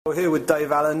We're here with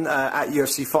Dave Allen at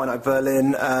UFC Fight Night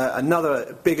Berlin,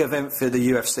 another big event for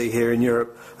the UFC here in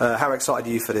Europe. How excited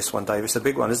are you for this one, Dave? It's a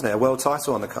big one, isn't it? A world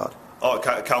title on the card. Oh,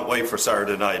 I can't wait for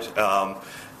Saturday night.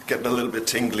 Getting a little bit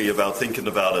tingly about thinking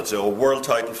about it. So, a world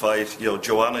title fight,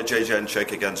 Joanna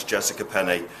Jedrzejczyk against Jessica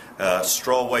Penne,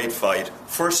 strawweight fight.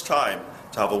 First time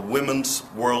to have a women's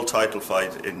world title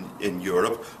fight in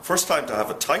Europe. First time to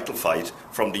have a title fight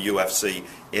from the UFC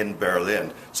in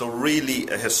Berlin. So really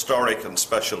a historic and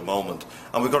special moment.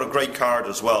 And we've got a great card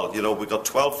as well. We've got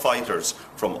 12 fighters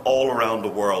from all around the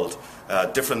world,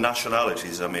 different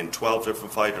nationalities. 12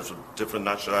 different fighters with different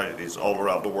nationalities all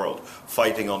around the world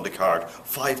fighting on the card.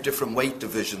 5 different weight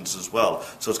divisions as well.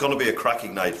 So it's going to be a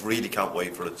cracking night. Really can't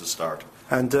wait for it to start.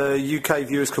 And UK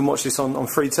viewers can watch this on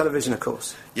free television, of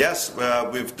course. Yes,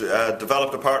 we've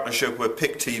developed a partnership with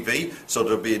Pick TV, so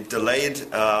there'll be a delayed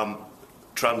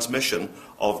transmission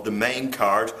of the main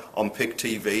card on Pick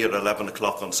TV at 11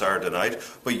 o'clock on Saturday night.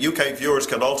 But UK viewers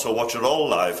can also watch it all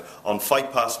live on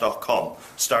fightpass.com,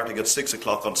 starting at 6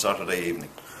 o'clock on Saturday evening.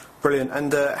 Brilliant.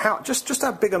 And just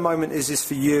how big a moment is this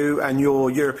for you and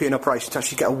your European operation to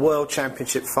actually get a world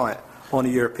championship fight on a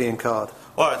European card?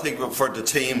 Well, I think for the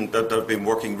team that have been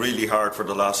working really hard for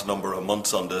the last number of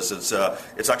months on this,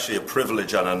 it's actually a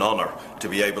privilege and an honour to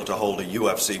be able to hold a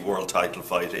UFC world title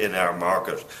fight in our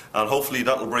market. And hopefully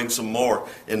that'll bring some more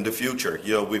in the future.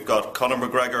 We've got Conor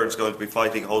McGregor is going to be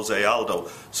fighting Jose Aldo.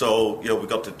 So, we've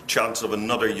got the chance of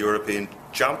another European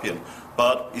champion.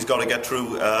 But he's got to get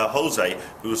through Jose,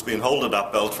 who's been holding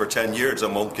that belt for 10 years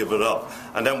and won't give it up.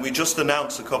 And then we just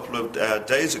announced a couple of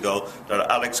days ago that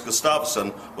Alex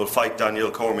Gustafsson will fight Daniel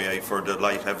Cormier for the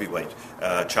light heavyweight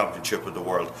championship of the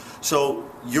world. So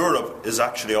Europe is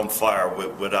actually on fire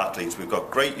with athletes. We've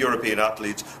got great European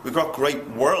athletes. We've got great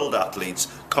world athletes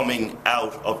coming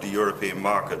out of the European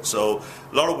market. So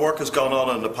a lot of work has gone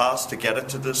on in the past to get it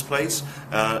to this place,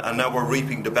 and now we're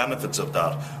reaping the benefits of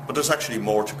that. But there's actually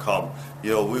more to come.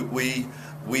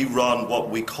 We run what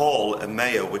we call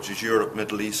EMEA, which is Europe,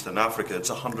 Middle East and Africa. It's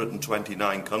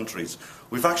 129 countries.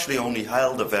 We've actually only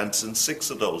held events in 6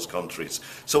 of those countries.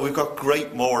 So we've got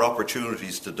great more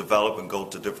opportunities to develop and go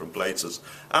to different places,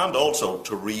 and also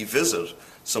to revisit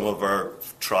some of our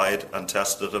tried and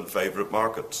tested and favourite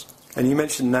markets. And you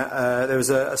mentioned that there was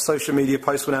a social media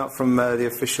post went out from the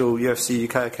official UFC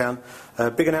UK account.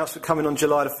 Big announcement coming on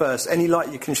July the 1st. Any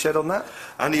light you can shed on that?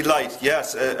 Any light,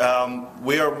 yes.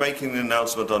 We are making an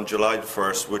announcement on July the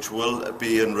 1st, which will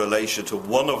be in relation to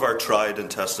one of our tried and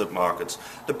tested markets.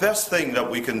 The best thing that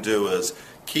we can do is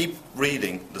keep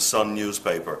reading the Sun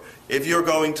newspaper. If you're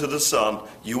going to the Sun,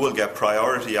 you will get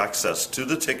priority access to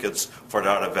the tickets for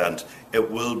that event.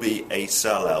 It will be a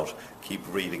sellout.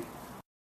 Keep reading.